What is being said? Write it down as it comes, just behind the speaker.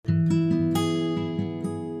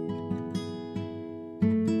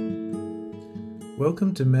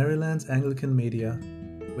Welcome to Maryland's Anglican Media,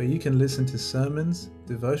 where you can listen to sermons,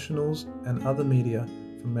 devotionals, and other media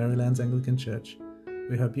from Maryland's Anglican Church.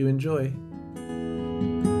 We hope you enjoy.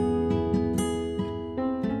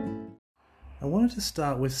 I wanted to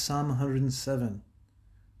start with Psalm 107,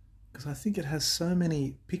 because I think it has so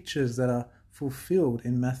many pictures that are fulfilled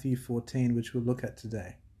in Matthew 14, which we'll look at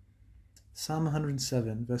today. Psalm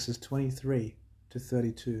 107, verses 23 to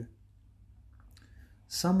 32.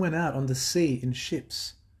 Some went out on the sea in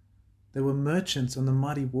ships. There were merchants on the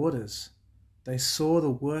mighty waters. They saw the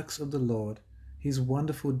works of the Lord, his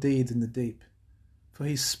wonderful deeds in the deep. For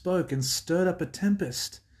he spoke and stirred up a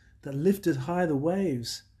tempest that lifted high the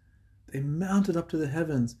waves. They mounted up to the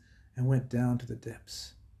heavens and went down to the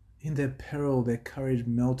depths. In their peril their courage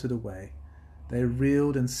melted away. They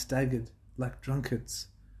reeled and staggered like drunkards.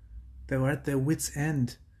 They were at their wits'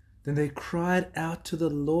 end. Then they cried out to the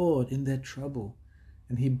Lord in their trouble,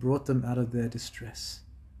 and he brought them out of their distress.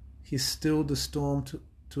 He stilled the storm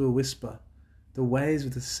to a whisper. The waves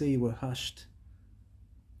of the sea were hushed.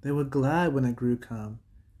 They were glad when it grew calm,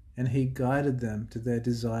 and he guided them to their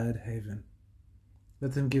desired haven.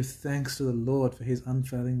 Let them give thanks to the Lord for his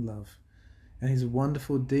unfailing love, and his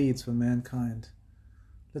wonderful deeds for mankind.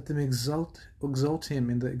 Let them exalt him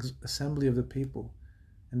in the assembly of the people,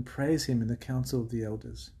 and praise him in the council of the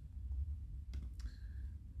elders.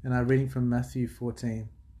 And I'm reading from Matthew 14.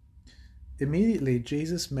 Immediately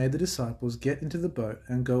Jesus made the disciples get into the boat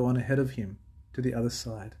and go on ahead of him to the other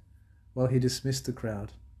side, while he dismissed the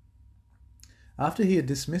crowd. After he had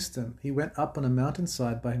dismissed them, he went up on a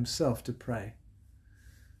mountainside by himself to pray.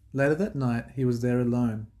 Later that night he was there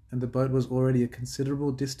alone, and the boat was already a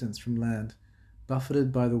considerable distance from land,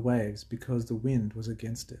 buffeted by the waves because the wind was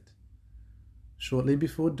against it. Shortly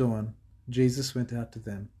before dawn, Jesus went out to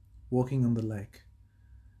them, walking on the lake.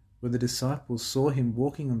 When the disciples saw him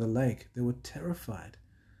walking on the lake, they were terrified.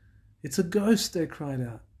 "It's a ghost," they cried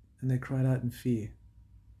out, and they cried out in fear.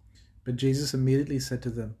 But Jesus immediately said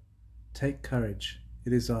to them, "Take courage,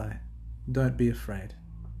 it is I. Don't be afraid."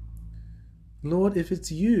 "Lord, if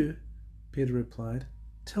it's you," Peter replied,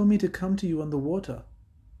 "tell me to come to you on the water."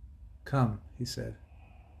 "Come," he said.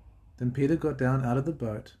 Then Peter got down out of the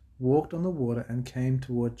boat, walked on the water, and came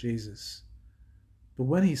toward Jesus. But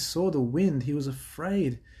when he saw the wind, he was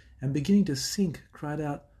afraid, and beginning to sink, cried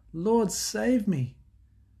out, "Lord, save me!"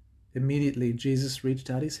 Immediately Jesus reached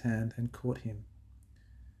out his hand and caught him.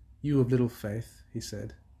 "You of little faith," he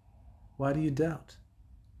said, "why do you doubt?"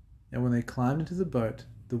 And when they climbed into the boat,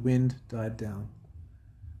 the wind died down.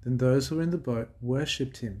 Then those who were in the boat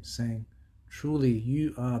worshipped him, saying, "Truly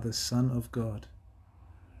you are the Son of God."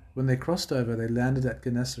 When they crossed over, they landed at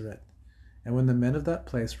Gennesaret, and when the men of that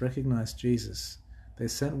place recognized Jesus, they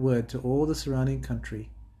sent word to all the surrounding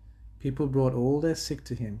country. People brought all their sick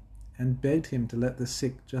to him and begged him to let the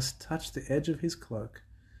sick just touch the edge of his cloak,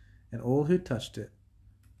 and all who touched it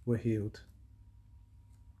were healed.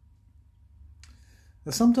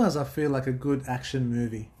 Now, sometimes I feel like a good action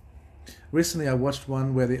movie. Recently I watched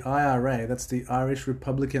one where the IRA, that's the Irish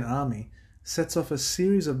Republican Army, sets off a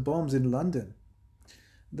series of bombs in London.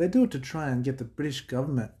 They do it to try and get the British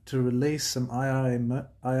government to release some IRA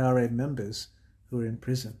members who are in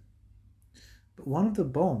prison. But one of the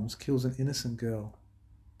bombs kills an innocent girl,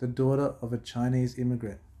 the daughter of a Chinese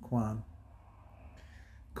immigrant, Quan.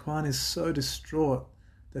 Quan is so distraught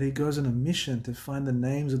that he goes on a mission to find the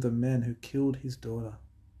names of the men who killed his daughter.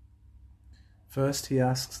 First, he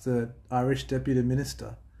asks the Irish Deputy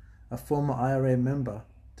Minister, a former IRA member,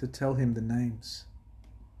 to tell him the names.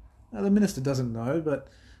 Now, the minister doesn't know, but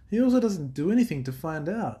he also doesn't do anything to find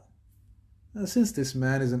out. Now, since this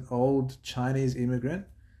man is an old Chinese immigrant,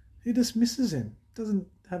 he dismisses him, doesn't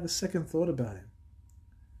have a second thought about him.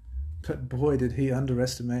 But boy, did he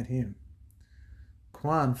underestimate him.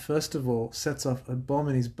 Quan, first of all, sets off a bomb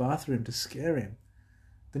in his bathroom to scare him.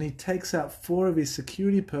 Then he takes out 4 of his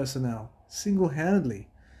security personnel,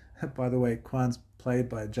 single-handedly. By the way, Quan's played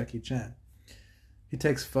by Jackie Chan. He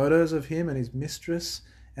takes photos of him and his mistress,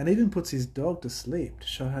 and even puts his dog to sleep to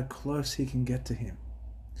show how close he can get to him.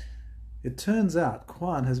 It turns out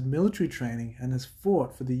Quan has military training and has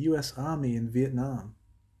fought for the US Army in Vietnam.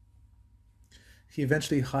 He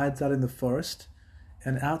eventually hides out in the forest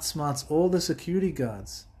and outsmarts all the security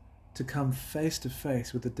guards to come face to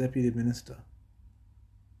face with the deputy minister.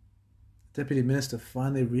 The deputy minister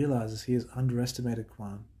finally realizes he has underestimated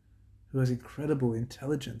Quan, who has incredible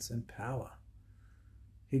intelligence and power.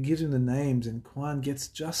 He gives him the names, and Quan gets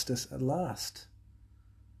justice at last.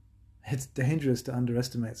 It's dangerous to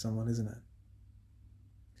underestimate someone, isn't it?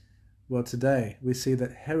 Well, today we see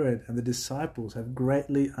that Herod and the disciples have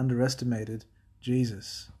greatly underestimated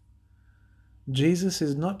Jesus. Jesus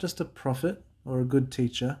is not just a prophet or a good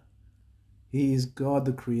teacher. He is God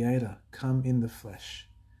the Creator come in the flesh.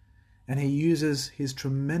 And he uses his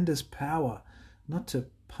tremendous power not to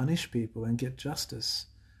punish people and get justice,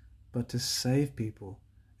 but to save people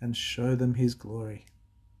and show them his glory.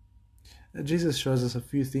 Jesus shows us a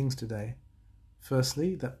few things today.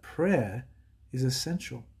 Firstly, that prayer is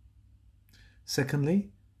essential.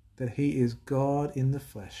 Secondly, that he is God in the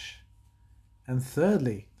flesh. And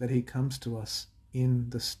thirdly, that he comes to us in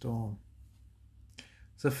the storm.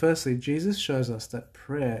 So firstly, Jesus shows us that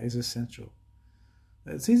prayer is essential.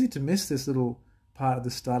 It's easy to miss this little part at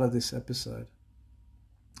the start of this episode.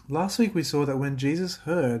 Last week we saw that when Jesus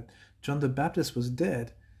heard John the Baptist was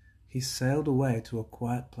dead, he sailed away to a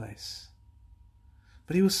quiet place.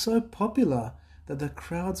 But he was so popular that the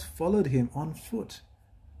crowds followed him on foot.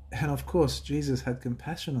 And of course, Jesus had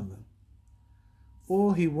compassion on them.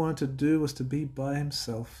 All he wanted to do was to be by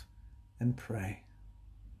himself and pray.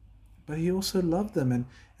 But he also loved them and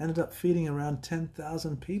ended up feeding around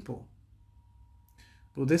 10,000 people.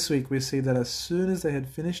 Well, this week we see that as soon as they had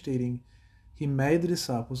finished eating, he made the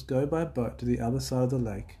disciples go by boat to the other side of the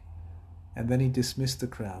lake, and then he dismissed the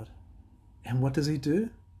crowd. And what does he do?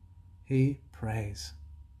 He prays.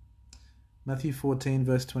 Matthew 14,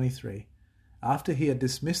 verse 23. After he had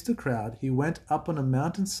dismissed the crowd, he went up on a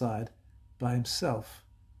mountainside by himself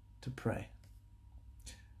to pray.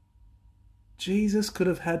 Jesus could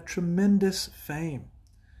have had tremendous fame.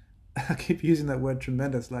 I keep using that word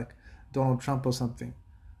tremendous like Donald Trump or something.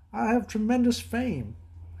 I have tremendous fame.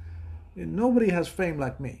 Nobody has fame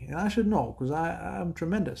like me, and I should know because I'm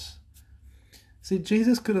tremendous. See,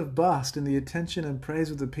 Jesus could have basked in the attention and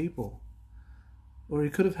praise of the people. Or he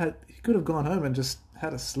could have gone home and just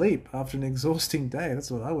had a sleep after an exhausting day.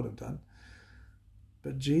 That's what I would have done.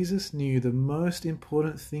 But Jesus knew the most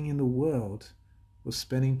important thing in the world was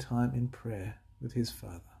spending time in prayer with his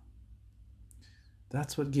Father.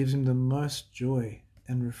 That's what gives him the most joy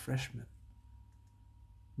and refreshment.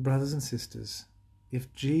 Brothers and sisters,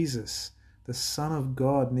 if Jesus, the Son of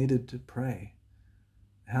God, needed to pray,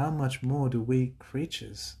 how much more do we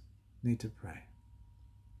creatures need to pray?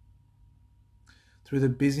 Through the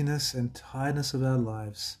busyness and tiredness of our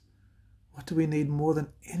lives, what do we need more than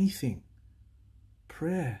anything?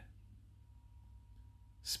 Prayer.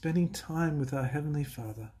 Spending time with our Heavenly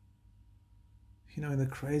Father. In the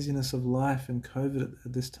craziness of life and COVID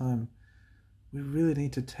at this time, we really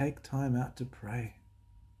need to take time out to pray,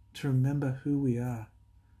 to remember who we are,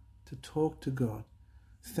 to talk to God,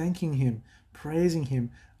 thanking him, praising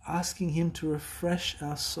him, asking him to refresh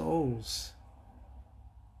our souls.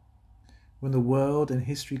 When the world and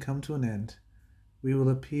history come to an end, we will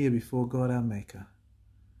appear before God our Maker,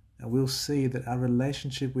 and we'll see that our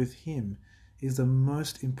relationship with him is the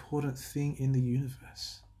most important thing in the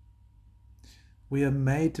universe. We are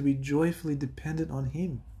made to be joyfully dependent on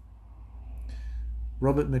him.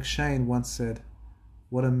 Robert McShane once said,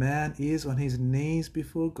 "What a man is on his knees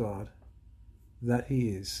before God, that he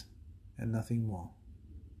is, and nothing more."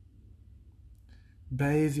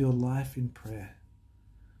 Bathe your life in prayer.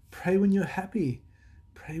 Pray when you're happy.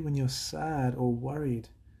 Pray when you're sad or worried.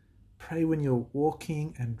 Pray when you're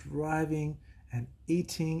walking and driving and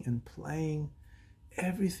eating and playing.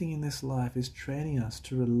 Everything in this life is training us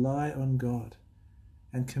to rely on God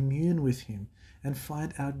and commune with him and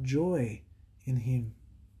find our joy in him.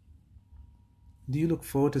 Do you look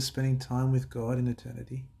forward to spending time with God in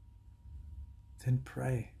eternity? Then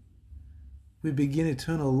pray. We begin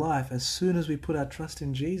eternal life as soon as we put our trust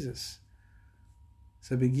in Jesus.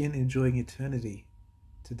 So begin enjoying eternity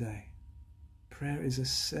today. Prayer is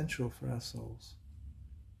essential for our souls.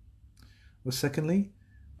 Well, secondly,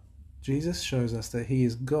 Jesus shows us that he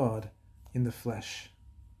is God in the flesh.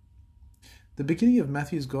 The beginning of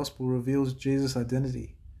Matthew's Gospel reveals Jesus'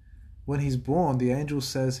 identity. When he's born, the angel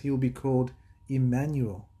says he will be called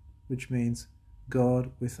Emmanuel, which means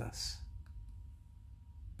God with us.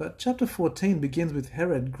 But chapter 14 begins with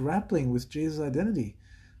Herod grappling with Jesus' identity.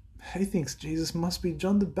 He thinks Jesus must be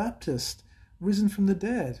John the Baptist, risen from the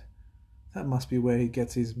dead. That must be where he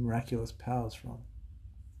gets his miraculous powers from.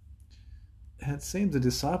 And it seems the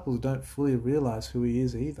disciples don't fully realize who he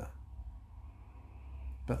is either.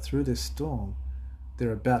 But through this storm,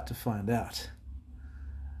 they're about to find out.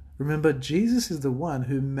 Remember, Jesus is the one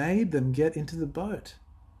who made them get into the boat.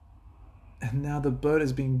 And now the boat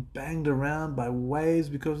is being banged around by waves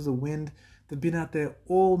because of the wind. They've been out there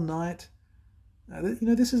all night.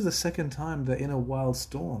 This is the second time they're in a wild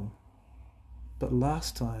storm. But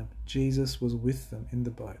last time, Jesus was with them in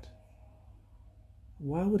the boat.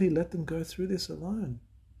 Why would he let them go through this alone?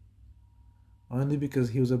 Only because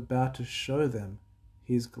he was about to show them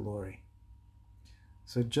his glory.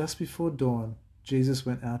 So just before dawn, Jesus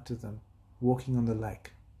went out to them, walking on the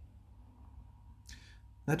lake.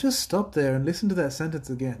 Now just stop there and listen to that sentence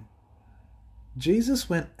again. Jesus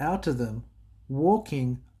went out to them,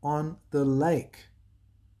 walking on the lake.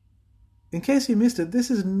 In case you missed it,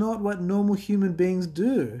 this is not what normal human beings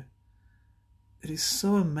do. It is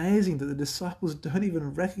so amazing that the disciples don't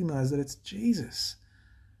even recognize that it's Jesus.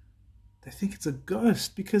 They think it's a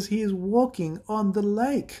ghost because he is walking on the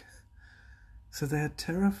lake. So they are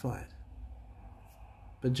terrified.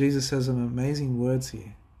 But Jesus says some amazing words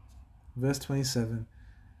here. Verse 27,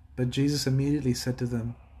 but Jesus immediately said to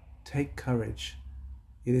them, "Take courage,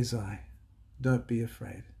 it is I. Don't be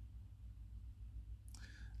afraid."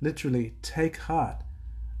 Literally, take heart,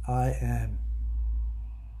 I am.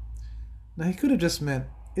 Now he could have just meant,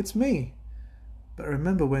 it's me. But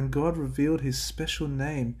remember when God revealed his special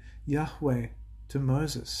name, Yahweh, to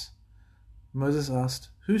Moses. Moses asked,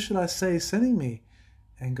 "Who should I say is sending me?"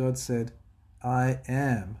 And God said, "I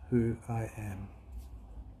am who I am."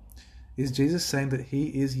 Is Jesus saying that he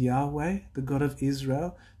is Yahweh, the God of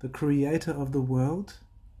Israel, the creator of the world?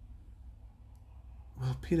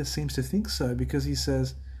 Well, Peter seems to think so because he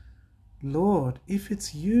says, "Lord, if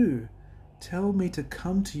it's you, tell me to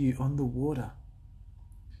come to you on the water."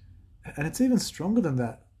 And it's even stronger than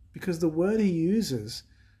that because the word he uses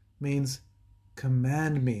means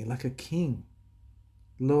command me like a king.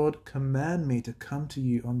 Lord, command me to come to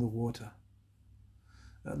you on the water.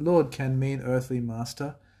 Lord can mean earthly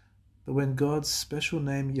master, but when God's special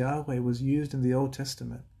name Yahweh was used in the Old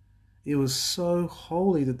Testament, it was so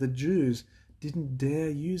holy that the Jews didn't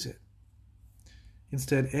dare use it.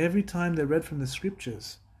 Instead, every time they read from the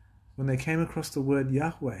scriptures, when they came across the word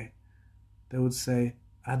Yahweh, they would say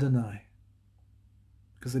Adonai,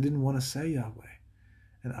 because they didn't want to say Yahweh.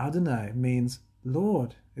 And Adonai means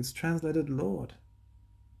Lord. It's translated Lord.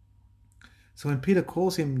 So when Peter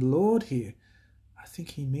calls him Lord here, I think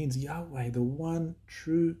he means Yahweh, the one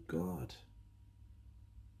true God.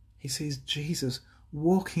 He sees Jesus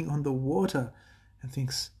walking on the water and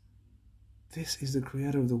thinks, this is the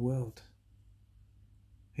creator of the world.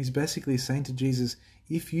 He's basically saying to Jesus,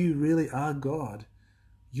 if you really are God,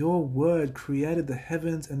 your word created the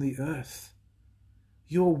heavens and the earth.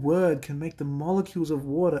 Your word can make the molecules of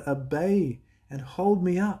water obey and hold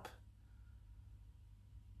me up.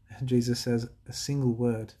 And Jesus says a single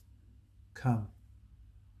word, come,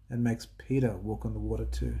 and makes Peter walk on the water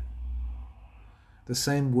too. The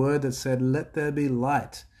same word that said, let there be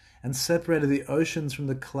light, and separated the oceans from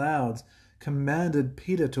the clouds, commanded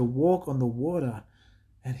Peter to walk on the water,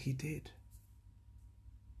 and he did.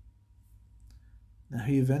 Now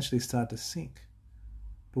he eventually started to sink.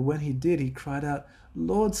 But when he did, he cried out,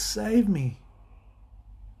 Lord, save me.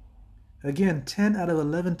 Again, 10 out of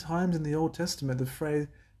 11 times in the Old Testament, the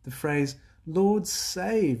phrase, Lord,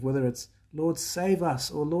 save, whether it's Lord, save us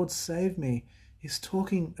or Lord, save me, is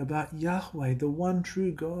talking about Yahweh, the one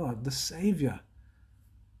true God, the Savior.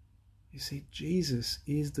 You see, Jesus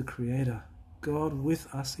is the Creator, God with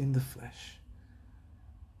us in the flesh.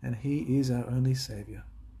 And he is our only Savior.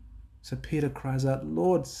 So Peter cries out,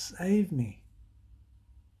 Lord, save me.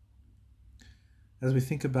 As we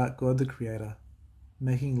think about God the Creator,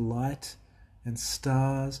 making light and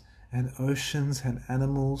stars and oceans and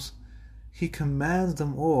animals, he commands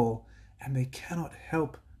them all, and they cannot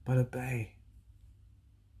help but obey.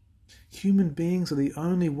 Human beings are the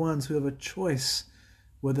only ones who have a choice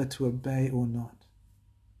whether to obey or not.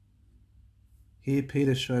 Here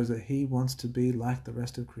Peter shows that he wants to be like the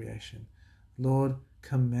rest of creation. Lord,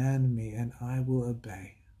 command me and I will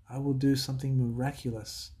obey. I will do something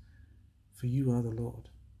miraculous, for you are the Lord.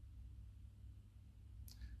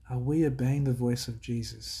 Are we obeying the voice of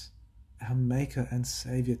Jesus, our Maker and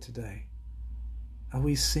Savior today? Are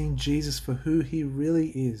we seeing Jesus for who he really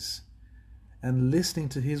is and listening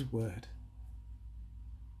to his word?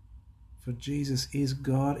 For Jesus is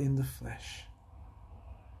God in the flesh.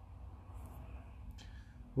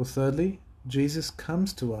 Well, thirdly, Jesus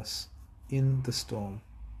comes to us in the storm.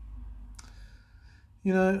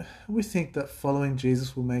 You know, we think that following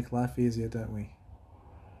Jesus will make life easier, don't we?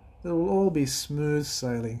 It will all be smooth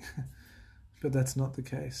sailing, but that's not the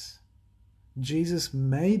case. Jesus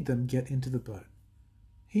made them get into the boat.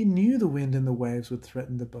 He knew the wind and the waves would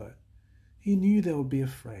threaten the boat. He knew they would be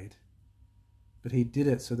afraid. But he did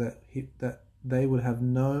it so that they would have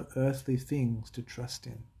no earthly things to trust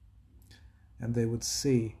in, and they would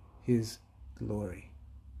see his glory.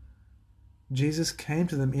 Jesus came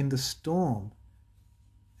to them in the storm,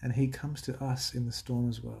 and he comes to us in the storm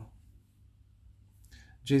as well.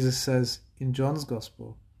 Jesus says in John's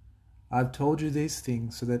Gospel, I've told you these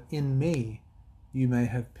things so that in me you may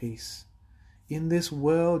have peace. In this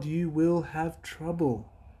world you will have trouble,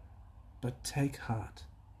 but take heart.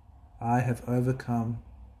 I have overcome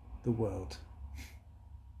the world.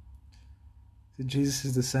 So Jesus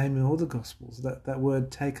is the same in all the Gospels. That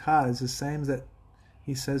word take heart is the same that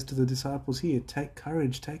he says to the disciples here. Take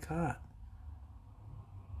courage, take heart.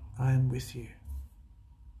 I am with you.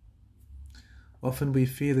 Often we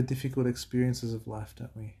fear the difficult experiences of life,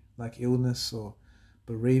 don't we? Like illness or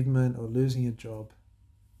bereavement or losing a job.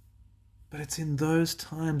 But it's in those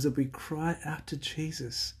times that we cry out to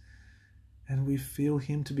Jesus and we feel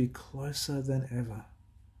him to be closer than ever.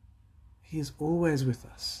 He is always with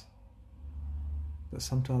us, but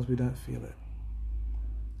sometimes we don't feel it.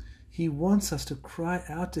 He wants us to cry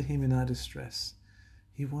out to him in our distress.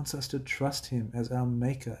 He wants us to trust him as our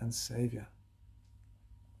Maker and Saviour.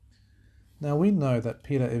 Now we know that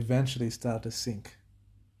Peter eventually started to sink.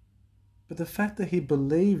 But the fact that he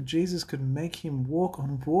believed Jesus could make him walk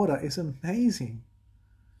on water is amazing.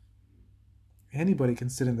 Anybody can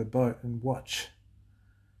sit in the boat and watch.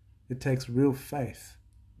 It takes real faith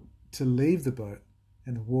to leave the boat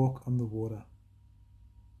and walk on the water.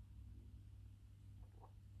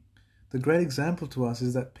 The great example to us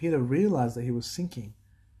is that Peter realized that he was sinking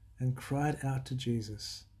and cried out to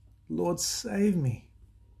Jesus, Lord, save me.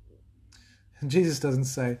 And Jesus doesn't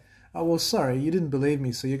say, oh, well, sorry, you didn't believe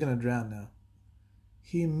me, so you're going to drown now.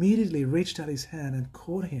 He immediately reached out his hand and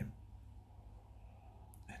caught him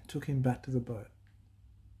and took him back to the boat.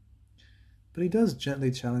 But he does gently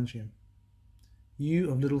challenge him.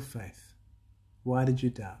 You of little faith, why did you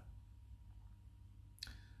doubt?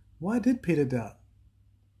 Why did Peter doubt?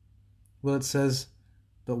 Well, it says,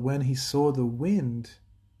 but when he saw the wind,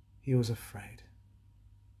 he was afraid.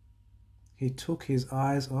 He took his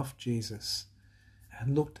eyes off Jesus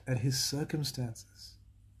and looked at his circumstances,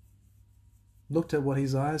 looked at what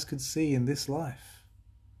his eyes could see in this life.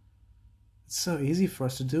 It's so easy for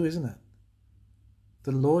us to do, isn't it?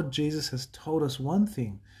 The Lord Jesus has told us one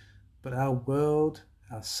thing, but our world,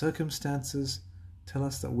 our circumstances tell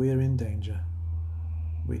us that we are in danger.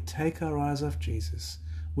 We take our eyes off Jesus,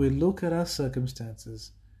 we look at our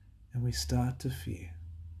circumstances, and we start to fear.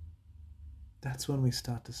 That's when we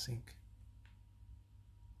start to sink.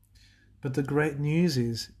 But the great news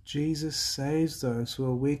is Jesus saves those who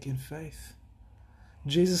are weak in faith.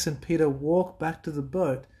 Jesus and Peter walk back to the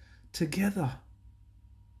boat together.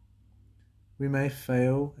 We may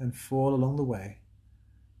fail and fall along the way,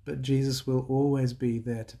 but Jesus will always be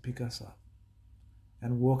there to pick us up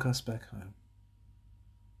and walk us back home.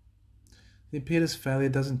 Peter's failure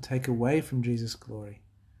doesn't take away from Jesus' glory.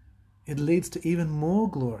 It leads to even more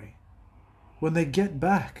glory. When they get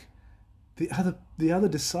back, the other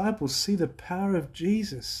disciples see the power of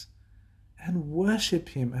Jesus and worship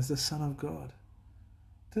him as the Son of God.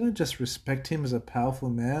 They don't just respect him as a powerful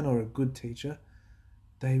man or a good teacher.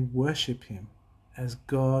 They worship him as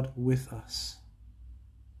God with us.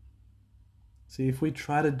 See, if we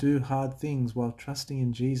try to do hard things while trusting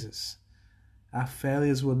in Jesus, our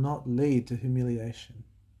failures will not lead to humiliation.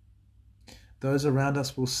 Those around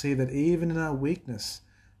us will see that even in our weakness,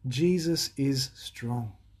 Jesus is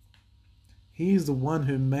strong. He is the one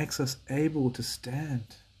who makes us able to stand.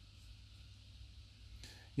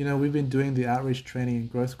 You know, we've been doing the outreach training in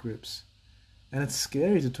growth groups, and it's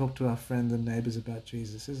scary to talk to our friends and neighbors about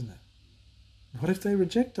Jesus, isn't it? What if they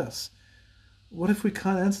reject us? What if we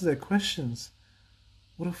can't answer their questions?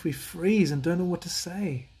 What if we freeze and don't know what to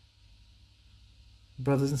say?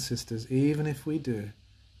 Brothers and sisters, even if we do,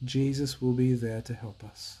 Jesus will be there to help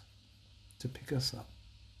us, to pick us up.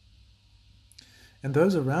 And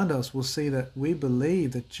those around us will see that we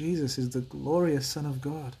believe that Jesus is the glorious Son of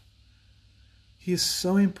God. He is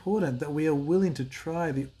so important that we are willing to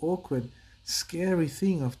try the awkward, scary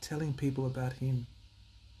thing of telling people about him.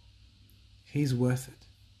 He's worth it,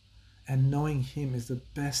 and knowing him is the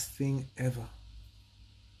best thing ever.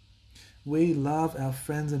 We love our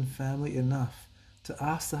friends and family enough to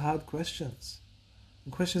ask the hard questions,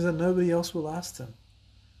 the questions that nobody else will ask them,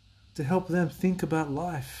 to help them think about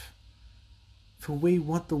life. For we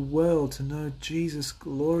want the world to know Jesus'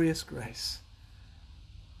 glorious grace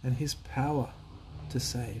and his power to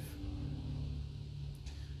save.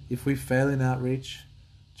 If we fail in outreach,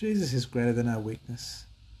 Jesus is greater than our weakness,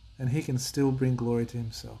 and he can still bring glory to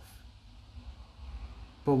himself.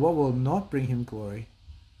 But what will not bring him glory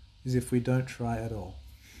is if we don't try at all.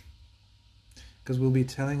 Because we'll be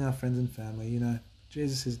telling our friends and family, you know,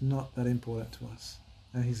 Jesus is not that important to us,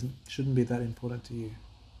 and he shouldn't be that important to you.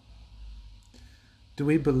 Do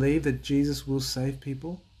we believe that Jesus will save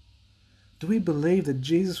people? Do we believe that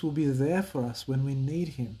Jesus will be there for us when we need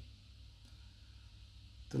him?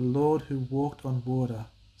 The Lord who walked on water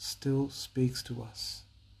still speaks to us.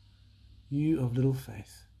 You of little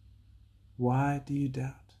faith, why do you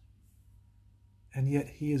doubt? And yet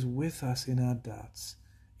he is with us in our doubts,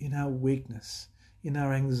 in our weakness, in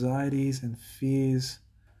our anxieties and fears.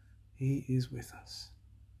 He is with us.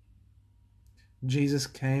 Jesus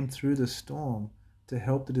came through the storm to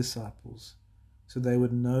help the disciples so they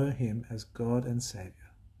would know him as God and Savior.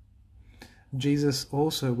 Jesus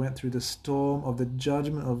also went through the storm of the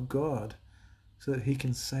judgment of God so that he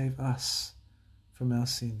can save us from our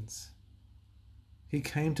sins. He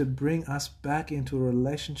came to bring us back into a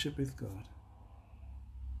relationship with God.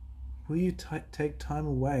 Will you take time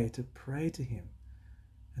away to pray to him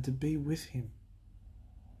and to be with him?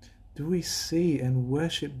 Do we see and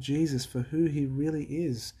worship Jesus for who he really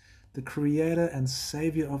is, the creator and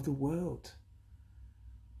savior of the world?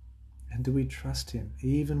 And do we trust him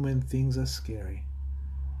even when things are scary,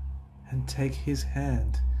 and take his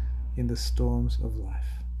hand in the storms of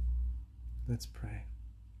life? Let's pray.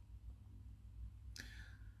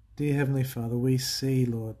 Dear Heavenly Father, we see,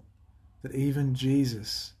 Lord, that even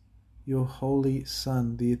Jesus, your holy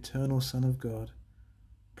Son, the eternal Son of God,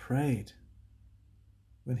 prayed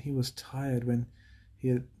when he was tired, when he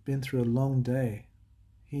had been through a long day.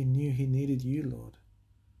 He knew he needed you, Lord.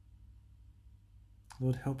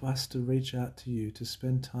 Lord, help us to reach out to you, to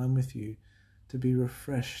spend time with you, to be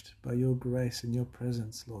refreshed by your grace and your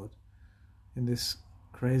presence, Lord, in this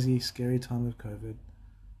crazy, scary time of COVID.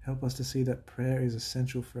 Help us to see that prayer is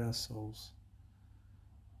essential for our souls.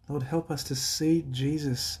 Lord, help us to see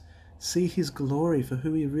Jesus, see his glory for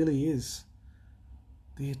who he really is,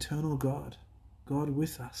 the eternal God, God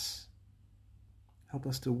with us. Help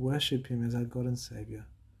us to worship him as our God and Savior.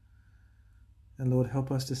 And Lord, help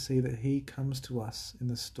us to see that he comes to us in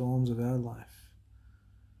the storms of our life.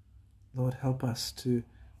 Lord, help us to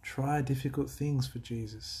try difficult things for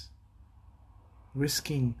Jesus,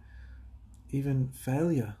 risking even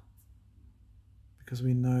failure, because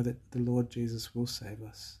we know that the Lord Jesus will save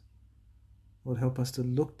us. Lord, help us to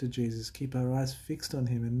look to Jesus, keep our eyes fixed on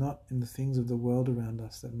him and not in the things of the world around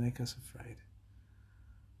us that make us afraid.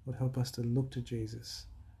 Lord, help us to look to Jesus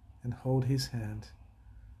and hold his hand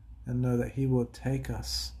and know that he will take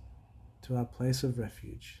us to our place of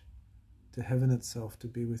refuge, to heaven itself, to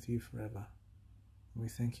be with you forever. And we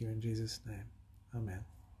thank you in Jesus' name. Amen.